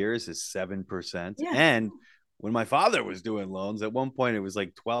 40 years is 7%. Yeah. And when my father was doing loans, at one point it was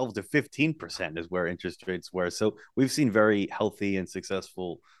like 12 to 15% is where interest rates were. So we've seen very healthy and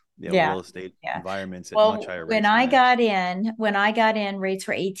successful, Yeah. real estate Yeah. environments at much Well, higher when rates than I that. got in, rates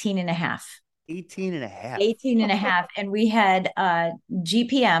were 18 and a half. 18 and a half. 18 and a half. And we had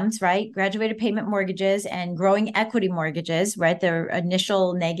GPMs, right? Graduated payment mortgages and growing equity mortgages, right? The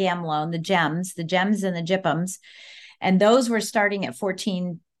initial NAGAM loan, the GEMs and the GIPMs. And those were starting at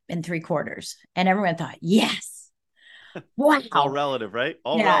 14.75. And everyone thought, yes, It's all wow. relative, right?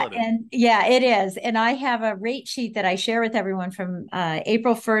 All Yeah, relative. and yeah, it is. And I have a rate sheet that I share with everyone from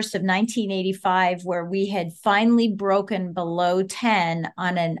April 1st of 1985, where we had finally broken below 10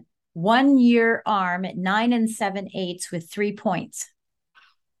 on an 1 year arm at 9 7/8 with 3 points.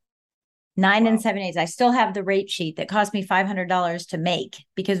 Nine and Wow. seven eighths. I still have the rate sheet that cost me $500 to make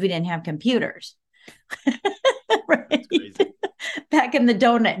because we didn't have computers. That's Right. crazy. Back in the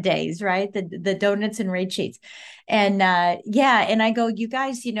donut days, right? The donuts and rate sheets. And yeah, and I go, you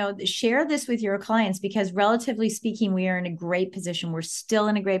guys, share this with your clients, because relatively speaking, we are in a great position. We're still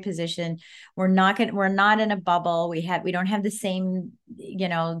in a great position. We're not in a bubble. We don't have the same,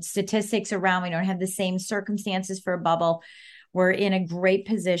 statistics around. We don't have the same circumstances for a bubble. We're in a great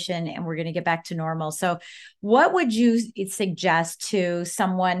position and we're going to get back to normal. So what would you suggest to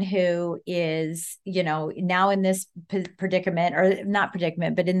someone who is, now in this predicament, or not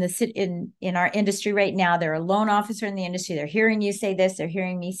predicament, but in our industry right now? They're a loan officer in the industry. They're hearing you say this, they're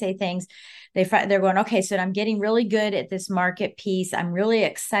hearing me say things. They're going, okay, so I'm getting really good at this market piece. I'm really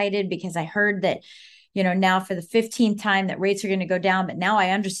excited because I heard that, now for the 15th time that rates are going to go down, but now I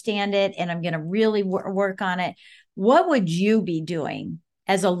understand it and I'm going to really work on it. What would you be doing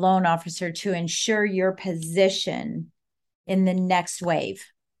as a loan officer to ensure your position in the next wave?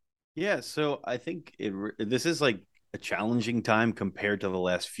 Yeah, so I think this is like a challenging time compared to the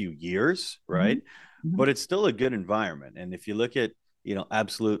last few years, Mm-hmm. right? Mm-hmm. But it's still a good environment. And if you look at,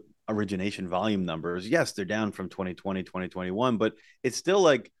 absolute origination volume numbers, yes, they're down from 2020, 2021, but it's still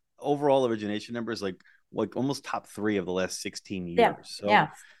like overall origination numbers like almost top 3 of the last 16 Yeah. years. Yeah.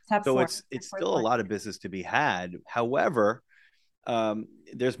 Top So four. it's still a lot of business to be had. However,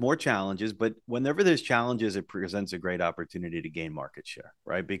 there's more challenges, but whenever there's challenges, it presents a great opportunity to gain market share,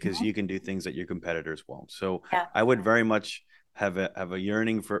 right? Because Mhm. you can do things that your competitors won't. So Yeah. I would very much have a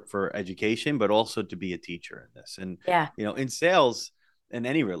yearning for education, but also to be a teacher in this. And Yeah. in sales, in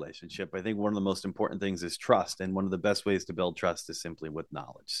any relationship, I think one of the most important things is trust, and one of the best ways to build trust is simply with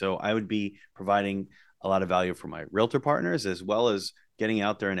knowledge. So I would be providing a lot of value for my realtor partners, as well as getting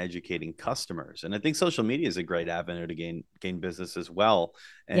out there and educating customers. And I think social media is a great avenue to gain business as well,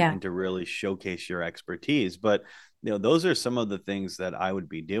 Yeah. and to really showcase your expertise. But those are some of the things that I would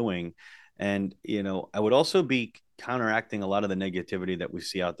be doing. And I would also be counteracting a lot of the negativity that we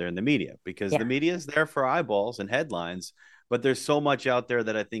see out there in the media, because Yeah. the media is there for eyeballs and headlines, but there's so much out there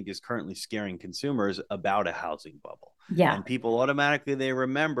that I think is currently scaring consumers about a housing bubble. Yeah. And people automatically, they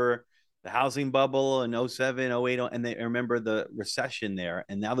remember the housing bubble in 07, 08, and they remember the recession there.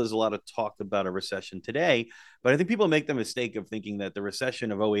 And now there's a lot of talk about a recession today. But I think people make the mistake of thinking that the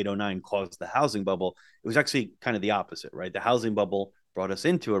recession of 08, 09 caused the housing bubble. It was actually kind of the opposite, right? The housing bubble brought us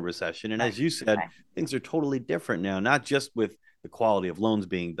into a recession. And as you said, things are totally different now, not just with the quality of loans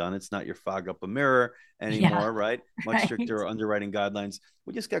being done. It's not your fog up a mirror anymore, right? Much stricter underwriting guidelines.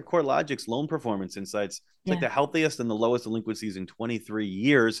 We just got CoreLogic's loan performance insights. It's like the healthiest and the lowest delinquencies in 23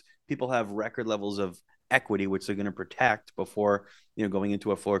 years. People have record levels of equity, which they're going to protect before, going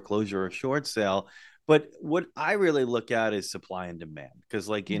into a foreclosure or a short sale. But what I really look at is supply and demand, because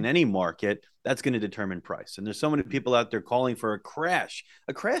like in any market, that's going to determine price. And there's so many people out there calling for a crash.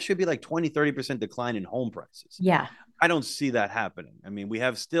 A crash would be like 20, 30% decline in home prices. Yeah. I don't see that happening. I mean, we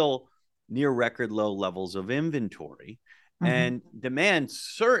have still near record low levels of inventory, and demand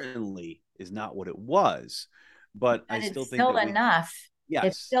certainly is not what it was, but I still think still enough. Yes.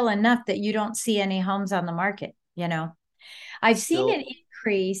 It's still enough that you don't see any homes on the market. I've seen an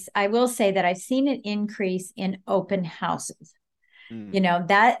increase. I will say that I've seen an increase in open houses.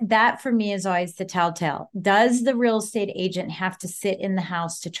 That for me is always the telltale. Does the real estate agent have to sit in the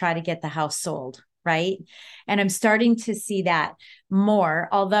house to try to get the house sold? Right. And I'm starting to see that more,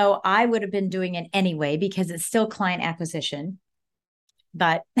 although I would have been doing it anyway, because it's still client acquisition.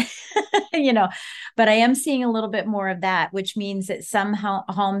 But, but I am seeing a little bit more of that, which means that some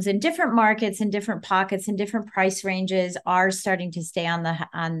homes in different markets and different pockets and different price ranges are starting to stay on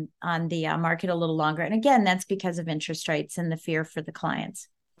the market a little longer. And again, that's because of interest rates and the fear for the clients.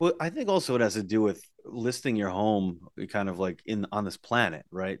 Well, I think also it has to do with listing your home kind of like on this planet,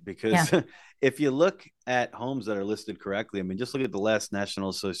 right? Because if you look at homes that are listed correctly, I mean, just look at the last National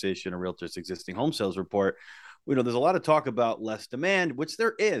Association of Realtors existing home sales report. There's a lot of talk about less demand, which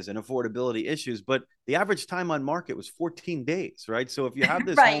there is, and affordability issues, but the average time on market was 14 days, right? So if you have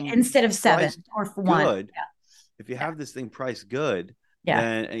this right, instead of 7 or 1, if you have this thing priced good,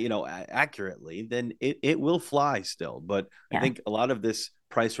 then, accurately, then it will fly still. But I think a lot of this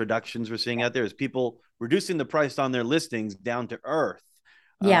price reductions we're seeing out there is people reducing the price on their listings down to earth.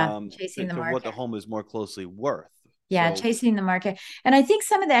 Chasing the market. What the home is more closely worth. Chasing the market. And I think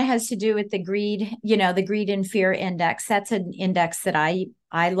some of that has to do with the greed, the greed and fear index. That's an index that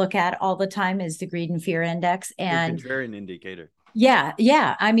I look at all the time, is the greed and fear index. And the contrarian indicator. Yeah.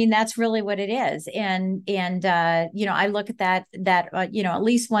 I mean, that's really what it is. And I look at that, at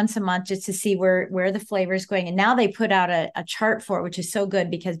least once a month, just to see where the flavor is going. And now they put out a chart for it, which is so good,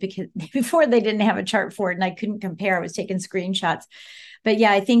 because before they didn't have a chart for it and I couldn't compare. I was taking screenshots, but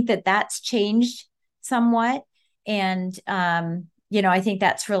I think that's changed somewhat. And, I think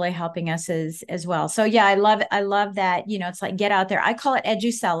that's really helping us as well. So I love that, it's like, get out there. I call it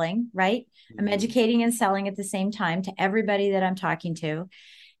edu-selling, right? I'm educating and selling at the same time to everybody that I'm talking to.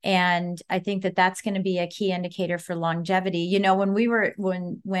 And I think that that's going to be a key indicator for longevity. When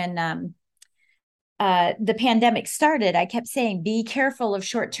the pandemic started, I kept saying, be careful of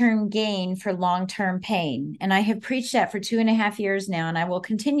short-term gain for long-term pain. And I have preached that for 2.5 years now. And I will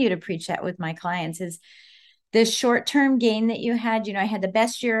continue to preach that with my clients, is this short-term gain that you had, I had the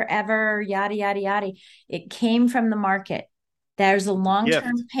best year ever, yada, yada, yada. It came from the market. There's a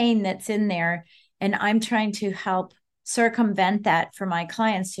long-term pain that's in there. And I'm trying to help circumvent that for my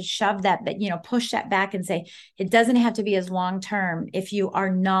clients, to shove that, but, push that back and say, it doesn't have to be as long-term if you are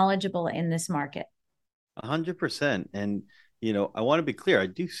knowledgeable in this market. 100%. And, I want to be clear. I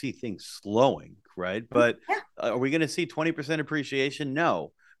do see things slowing, right? But are we going to see 20% appreciation?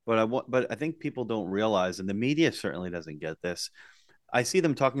 No. But I think people don't realize, and the media certainly doesn't get this. I see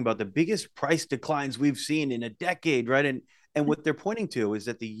them talking about the biggest price declines we've seen in a decade, right? And what they're pointing to is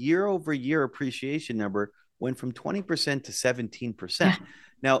that the year-over-year appreciation number went from 20% to 17%.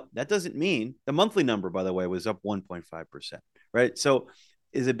 Now, that doesn't mean the monthly number, by the way, was up 1.5%, right? So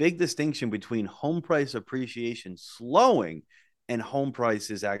is a big distinction between home price appreciation slowing and home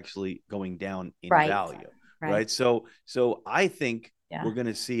prices actually going down in value, right? So I think we're going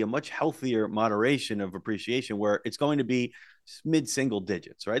to see a much healthier moderation of appreciation, where it's going to be mid-single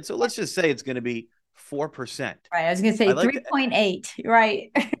digits, right? So let's just say it's going to be 4%. Right. I was going to say 3.8.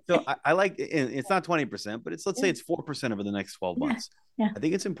 Right. So I like, it's not 20%, but let's say it's 4% over the next 12 months. I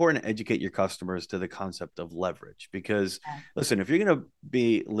think it's important to educate your customers to the concept of leverage, because listen, if you're going to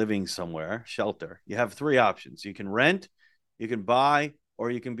be living somewhere, shelter, you have 3 options. You can rent, you can buy,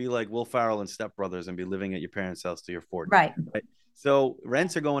 or you can be like Will Ferrell and Step Brothers and be living at your parents' house till you're 40. Right. So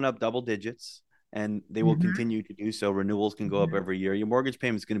rents are going up double digits, and they will continue to do so. Renewals can go up every year. Your mortgage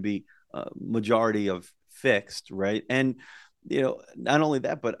payment is going to be majority of fixed, right? And, not only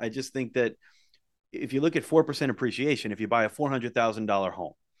that, but I just think that if you look at 4% appreciation, if you buy a $400,000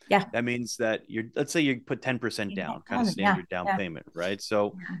 home, Yeah. that means that let's say you put 10% down, kind of standard down payment, right?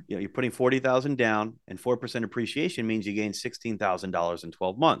 So, you're putting 40,000 down, and 4% appreciation means you gain $16,000 in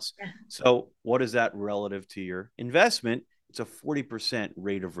 12 months. Yeah. So what is that relative to your investment? It's a 40%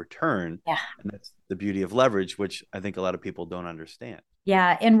 rate of return. Yeah. And that's the beauty of leverage, which I think a lot of people don't understand.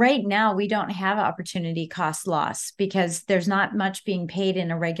 Yeah. And right now we don't have opportunity cost loss because there's not much being paid in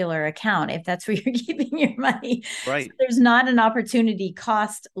a regular account if that's where you're keeping your money. Right. So there's not an opportunity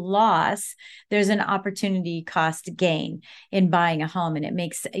cost loss. There's an opportunity cost gain in buying a home. And it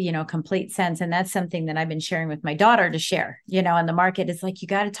makes, complete sense. And that's something that I've been sharing with my daughter to share, and the market is like, you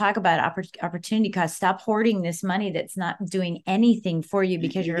got to talk about opportunity cost. Stop hoarding this money that's not doing anything for you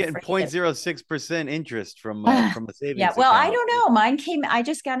because you're getting afraid 0.06% interest from a savings yeah. Well, account. I don't know. Mine I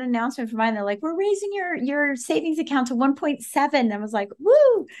just got an announcement from mine. They're like, we're raising your savings account to 1.7. I was like,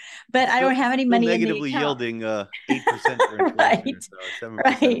 woo, but I don't have any money negatively in the account. yielding 8% for inflation, right. so 7%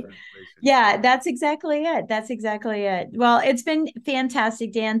 right. for inflation. Yeah, that's exactly it. Well, it's been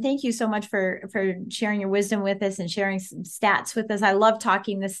fantastic, Dan. Thank you so much for sharing your wisdom with us and sharing some stats with us. I love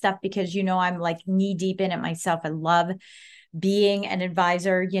talking this stuff because, I'm like knee deep in it myself. I love being an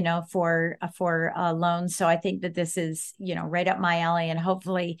advisor, for loans. So I think that this is, right up my alley. And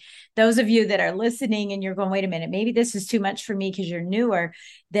hopefully those of you that are listening and you're going, wait a minute, maybe this is too much for me because you're newer,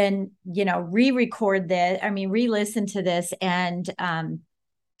 then, re-listen to this and,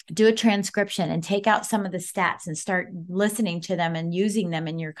 do a transcription and take out some of the stats and start listening to them and using them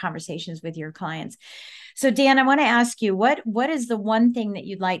in your conversations with your clients. So Dan, I want to ask you, what is the one thing that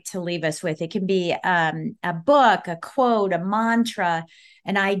you'd like to leave us with? It can be a book, a quote, a mantra,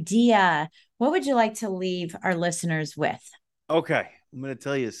 an idea. What would you like to leave our listeners with? Okay. I'm going to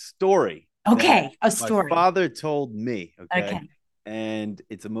tell you a story. Okay. A story. My father told me. Okay. And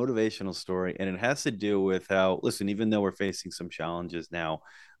it's a motivational story. And it has to do with how, listen, even though we're facing some challenges now,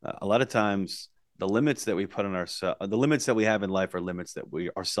 a lot of times the limits that we put on ourselves, the limits that we have in life are limits that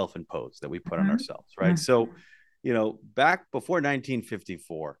we are self-imposed, that we put on ourselves, right? So, back before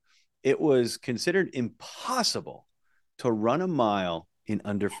 1954, it was considered impossible to run a mile in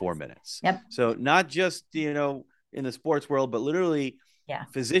under 4 minutes. Yep. So not just, in the sports world, but literally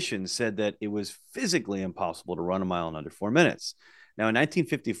physicians said that it was physically impossible to run a mile in under 4 minutes. Now, in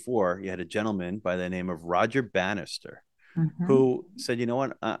 1954, you had a gentleman by the name of Roger Bannister, who said, you know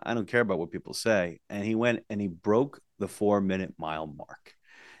what, I don't care about what people say. And he went and he broke the 4-minute mile mark.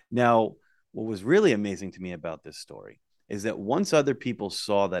 Now, what was really amazing to me about this story is that once other people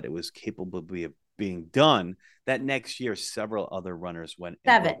saw that it was capable of being done, that next year, several other runners went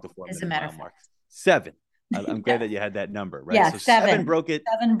and broke the 4-minute mile mark. 7. I'm glad that you had that number, right? Yeah, so 7 broke it.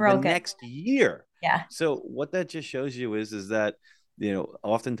 7 broke the next year. Yeah. So what that just shows you is that,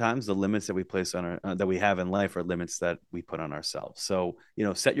 oftentimes the limits that we place on that we have in life are limits that we put on ourselves. So,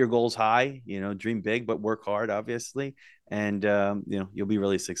 set your goals high, dream big, but work hard, obviously. And, you'll be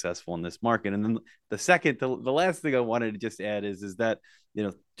really successful in this market. And then the last thing I wanted to just add is that,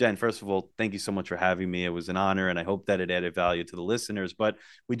 Jen, first of all, thank you so much for having me. It was an honor, and I hope that it added value to the listeners. But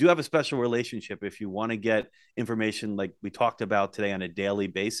we do have a special relationship if you want to get information like we talked about today on a daily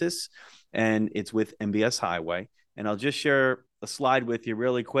basis, and it's with MBS Highway. And I'll just share a slide with you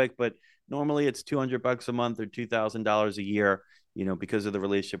really quick, but normally it's $200 a month or $2,000 a year. Because of the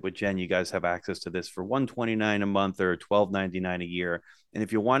relationship with Jen, you guys have access to this for $129 a month or $12.99 a year. And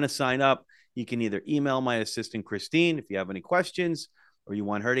if you want to sign up, you can either email my assistant, Christine, if you have any questions, or you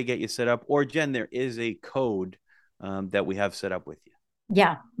want her to get you set up, or Jen, there is a code that we have set up with you.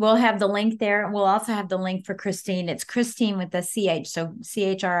 Yeah, we'll have the link there. We'll also have the link for Christine. It's Christine with the CH. So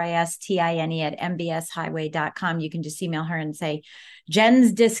CHRISTINE at mbshighway.com. You can just email her and say,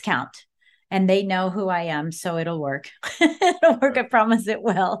 Jen's discount. And they know who I am, so it'll work. It'll work. I promise it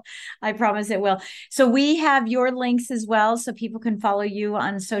will. So we have your links as well, so people can follow you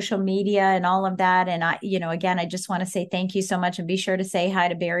on social media and all of that. And I, again, I just want to say thank you so much, and be sure to say hi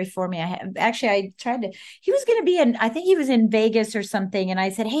to Barry for me. I tried to. He was going to be I think he was in Vegas or something, and I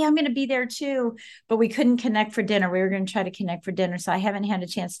said, hey, I'm going to be there too, but we couldn't connect for dinner. We were going to try to connect for dinner, so I haven't had a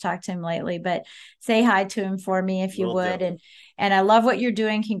chance to talk to him lately. But say hi to him for me if you would. And I love what you're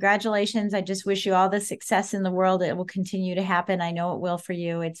doing. Congratulations. I just wish you all the success in the world. It will continue to happen. I know it will for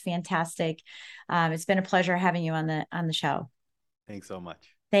you. It's fantastic. It's been a pleasure having you on the show. Thanks so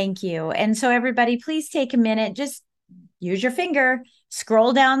much. Thank you. And so everybody, please take a minute. Just use your finger,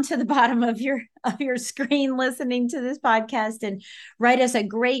 scroll down to the bottom of your screen listening to this podcast, and write us a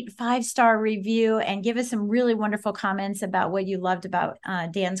great 5-star review and give us some really wonderful comments about what you loved about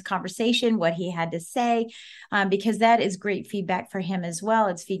Dan's conversation, what he had to say, because that is great feedback for him as well.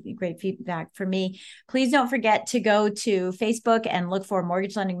 It's great feedback for me. Please don't forget to go to Facebook and look for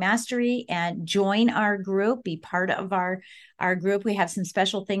Mortgage Lending Mastery and join our group, be part of our group. We have some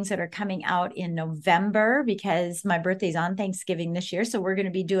special things that are coming out in November because my birthday's on Thanksgiving this year. So we're going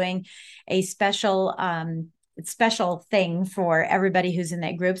to be doing a special thing for everybody who's in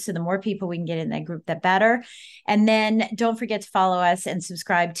that group. So the more people we can get in that group, the better. And then don't forget to follow us and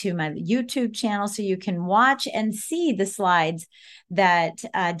subscribe to my YouTube channel so you can watch and see the slides that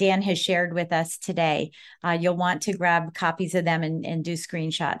Dan has shared with us today. You'll want to grab copies of them and do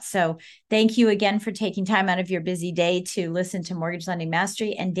screenshots. So thank you again for taking time out of your busy day to listen to Mortgage Lending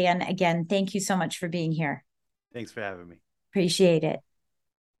Mastery. And Dan, again, thank you so much for being here. Thanks for having me. Appreciate it.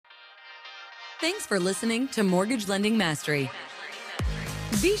 Thanks for listening to Mortgage Lending Mastery.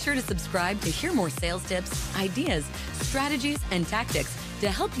 Be sure to subscribe to hear more sales tips, ideas, strategies, and tactics to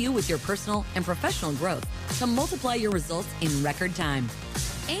help you with your personal and professional growth to multiply your results in record time.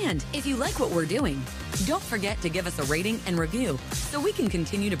 And if you like what we're doing, don't forget to give us a rating and review so we can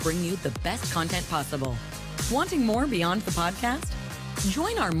continue to bring you the best content possible. Wanting more beyond the podcast?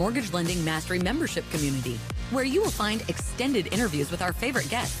 Join our Mortgage Lending Mastery membership community, where you will find extended interviews with our favorite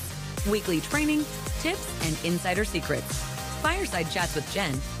guests, weekly training, tips, and insider secrets, fireside chats with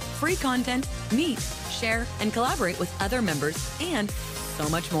Jen, free content, meet, share, and collaborate with other members, and so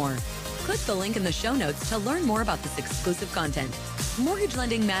much more. Click the link in the show notes to learn more about this exclusive content. Mortgage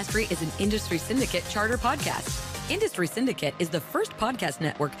Lending Mastery is an Industry Syndicate charter podcast. Industry Syndicate is the first podcast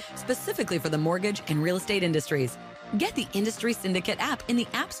network specifically for the mortgage and real estate industries. Get the Industry Syndicate app in the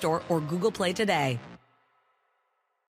App Store or Google Play today.